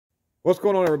What's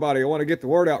going on, everybody? I want to get the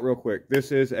word out real quick.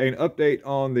 This is an update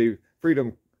on the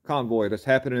Freedom Convoy that's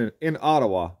happening in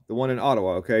Ottawa, the one in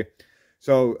Ottawa, okay?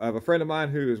 So I have a friend of mine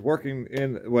who is working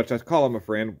in, which I call him a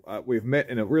friend. We've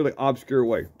met in a really obscure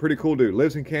way. Pretty cool dude.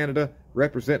 Lives in Canada,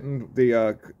 representing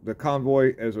the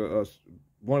convoy as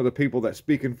one of the people that's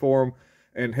speaking for him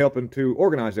and helping to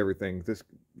organize everything. This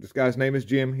guy's name is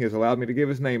Jim. He has allowed me to give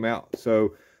his name out.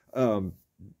 So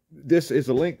this is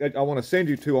a link that I want to send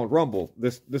you to on Rumble.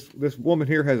 This woman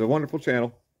here has a wonderful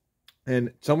channel,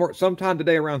 and sometime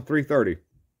today around 3:30,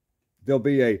 there'll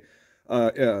be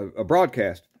a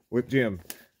broadcast with Jim,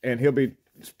 and he'll be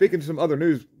speaking to some other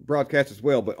news broadcasts as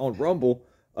well. But on Rumble,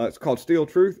 it's called Steel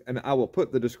Truth, and I will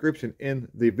put the description in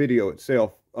the video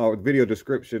itself, or the video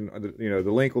description.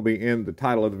 The link will be in the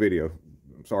title of the video.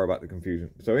 I'm sorry about the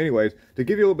confusion. So, anyways, to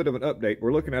give you a little bit of an update,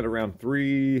 we're looking at around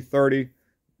 3:30.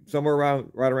 Somewhere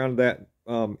right around that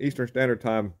Eastern Standard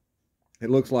Time. It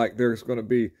looks like there's going to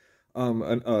be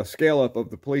a scale up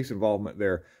of the police involvement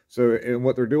there. So, and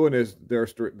what they're doing is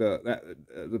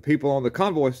the people on the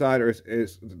convoy side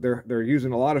they're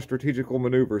using a lot of strategical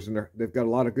maneuvers, and they've got a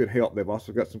lot of good help. They've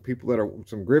also got some people that are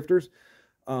some grifters.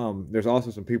 There's also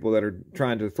some people that are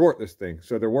trying to thwart this thing.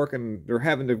 So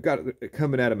they've got it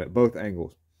coming at them at both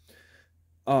angles.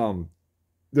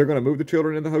 They're going to move the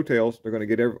children into hotels. They're going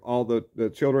to get all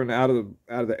the children out of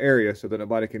the area so that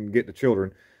nobody can get the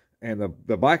children. And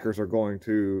the bikers are going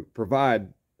to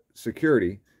provide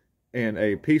security in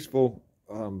a peaceful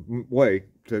way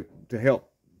to help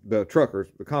the truckers,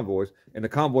 the convoys. And the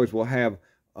convoys will have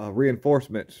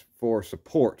reinforcements for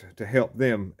support to help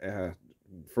them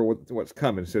for what's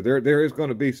coming. So there is going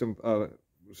to be some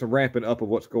ramping up of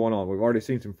what's going on. We've already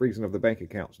seen some freezing of the bank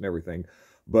accounts and everything.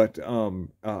 But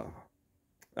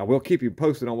I will keep you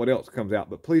posted on what else comes out,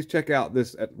 but please check out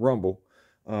this at Rumble.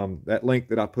 That link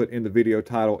that I put in the video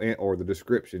title or the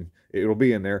description, it'll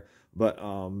be in there. But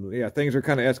yeah, things are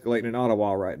kind of escalating in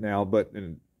Ottawa right now. But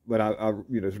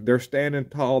they're standing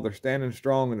tall, they're standing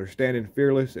strong, and they're standing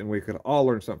fearless, and we can all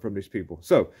learn something from these people.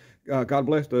 So God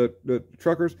bless the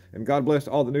truckers, and God bless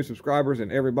all the new subscribers and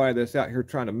everybody that's out here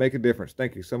trying to make a difference.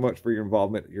 Thank you so much for your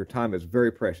involvement. Your time is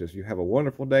very precious. You have a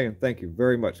wonderful day, and thank you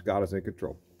very much. God is in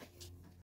control.